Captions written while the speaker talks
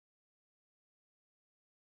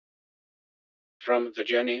From the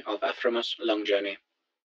Journey of Aphramus Longjourney,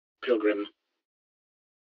 Pilgrim,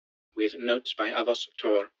 with notes by Avos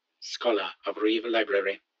Tor, Scholar of Reeve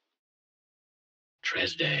Library.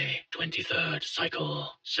 Tresday, 23rd cycle,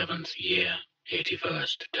 7th year,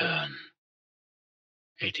 81st turn.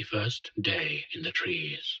 81st day in the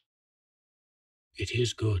trees. It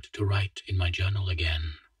is good to write in my journal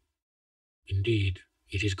again. Indeed,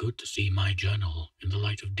 it is good to see my journal in the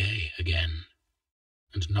light of day again,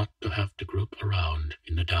 and not to have to grope around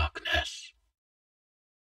in the darkness.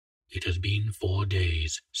 It has been 4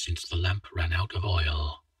 days since the lamp ran out of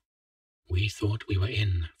oil. We thought we were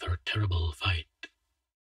in for a terrible fight.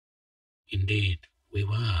 Indeed, we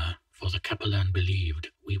were, for the Capellan believed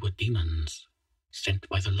we were demons, sent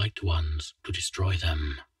by the Light Ones to destroy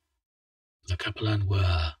them. The Capellan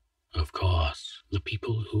were, of course, the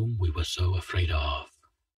people whom we were so afraid of.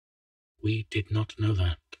 We did not know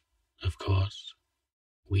that, of course.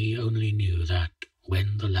 We only knew that,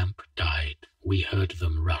 when the lamp died, we heard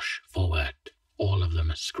them rush forward, all of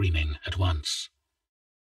them screaming at once.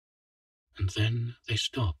 And then they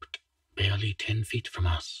stopped, barely 10 feet from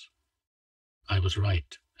us. I was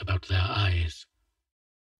right about their eyes.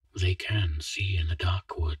 They can see in the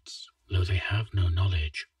dark woods, though they have no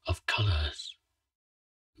knowledge of colors.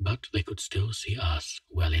 But they could still see us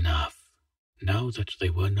well enough, now that they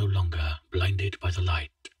were no longer blinded by the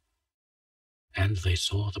light. And they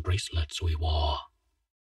saw the bracelets we wore.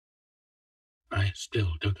 I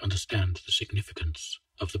still don't understand the significance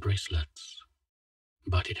of the bracelets,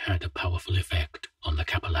 but it had a powerful effect on the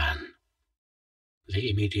Capellan. They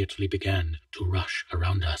immediately began to rush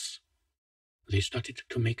around us. They started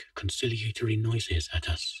to make conciliatory noises at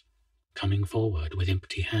us, coming forward with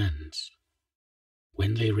empty hands.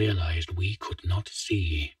 When they realized we could not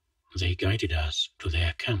see, they guided us to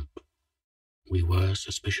their camp. We were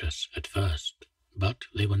suspicious at first, but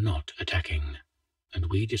they were not attacking, and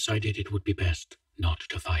we decided it would be best not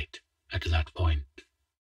to fight at that point.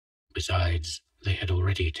 Besides, they had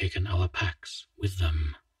already taken our packs with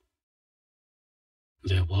them.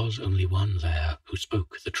 There was only one there who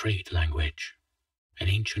spoke the trade language, an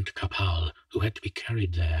ancient Kapal who had to be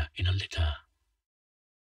carried there in a litter.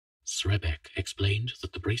 Srebek explained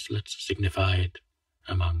that the bracelets signified,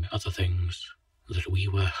 among other things, that we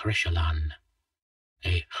were Hreshalan.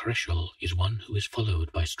 A Hreshal is one who is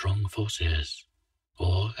followed by strong forces,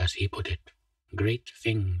 or, as he put it, great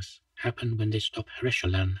things happen when they stop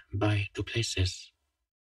Hreshalan by to places.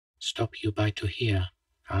 Stop you by to here,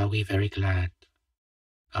 are we very glad.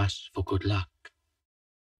 Us for good luck.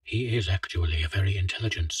 He is actually a very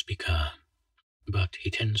intelligent speaker, but he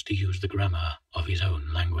tends to use the grammar of his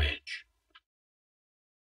own language.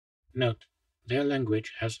 Note, their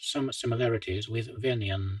language has some similarities with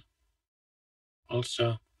Vernian.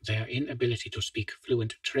 Also, their inability to speak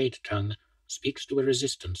fluent trade tongue speaks to a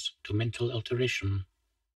resistance to mental alteration.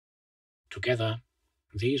 Together,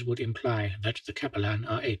 these would imply that the Capellan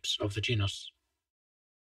are apes of the genus.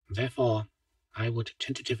 Therefore, I would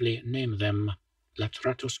tentatively name them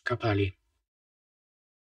Latratus Capali.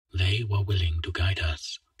 They were willing to guide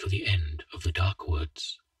us to the end of the dark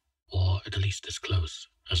woods, or at least as close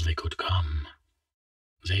as they could come.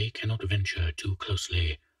 They cannot venture too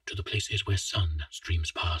closely to the places where sun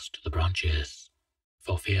streams past the branches,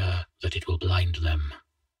 for fear that it will blind them.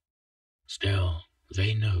 Still,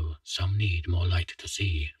 they know some need more light to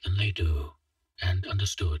see than they do, and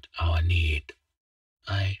understood our need.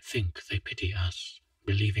 I think they pity us,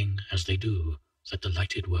 believing as they do that the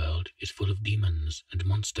lighted world is full of demons and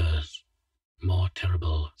monsters, more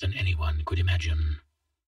terrible than anyone could imagine.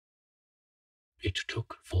 It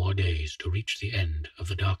took 4 days to reach the end of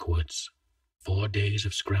the dark woods, 4 days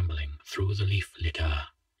of scrambling through the leaf litter,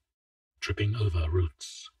 tripping over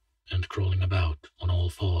roots, and crawling about on all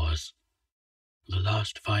fours. The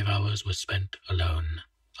last 5 hours were spent alone,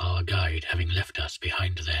 our guide having left us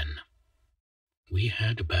behind then. We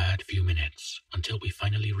had a bad few minutes until we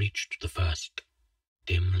finally reached the first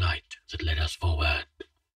dim light that led us forward.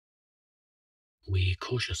 We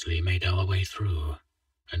cautiously made our way through,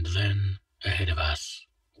 and then, ahead of us,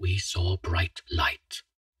 we saw bright light.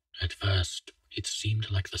 At first, it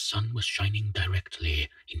seemed like the sun was shining directly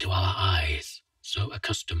into our eyes, so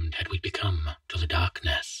accustomed had we become to the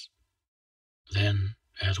darkness. Then,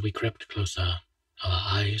 as we crept closer, our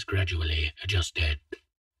eyes gradually adjusted.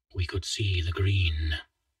 We could see the green.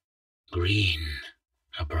 Green,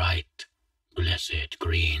 a bright, blessed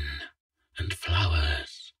green, and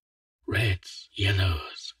flowers, reds,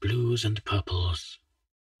 yellows, blues, and purples.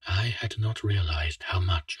 I had not realized how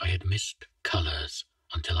much I had missed colors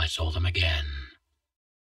until I saw them again.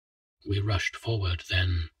 We rushed forward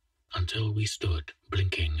then, until we stood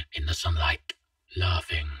blinking in the sunlight.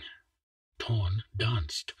 laughing. Torn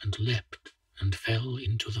danced and leapt and fell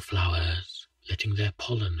into the flowers, letting their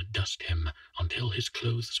pollen dust him until his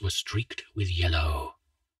clothes were streaked with yellow.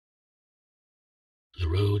 The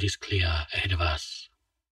road is clear ahead of us.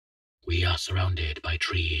 We are surrounded by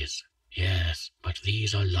trees. Yes, but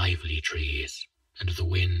these are lively trees, and the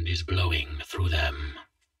wind is blowing through them.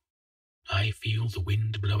 I feel the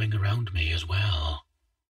wind blowing around me as well.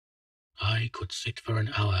 I could sit for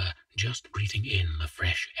an hour just breathing in the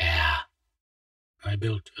fresh air. I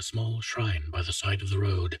built a small shrine by the side of the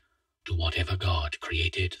road to whatever god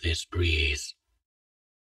created this breeze.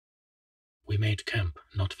 We made camp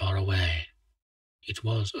not far away. It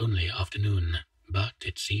was only afternoon, but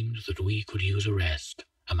it seemed that we could use a rest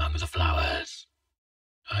among the flowers.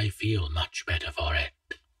 I feel much better for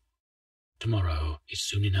it. Tomorrow is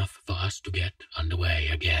soon enough for us to get underway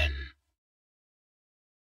again.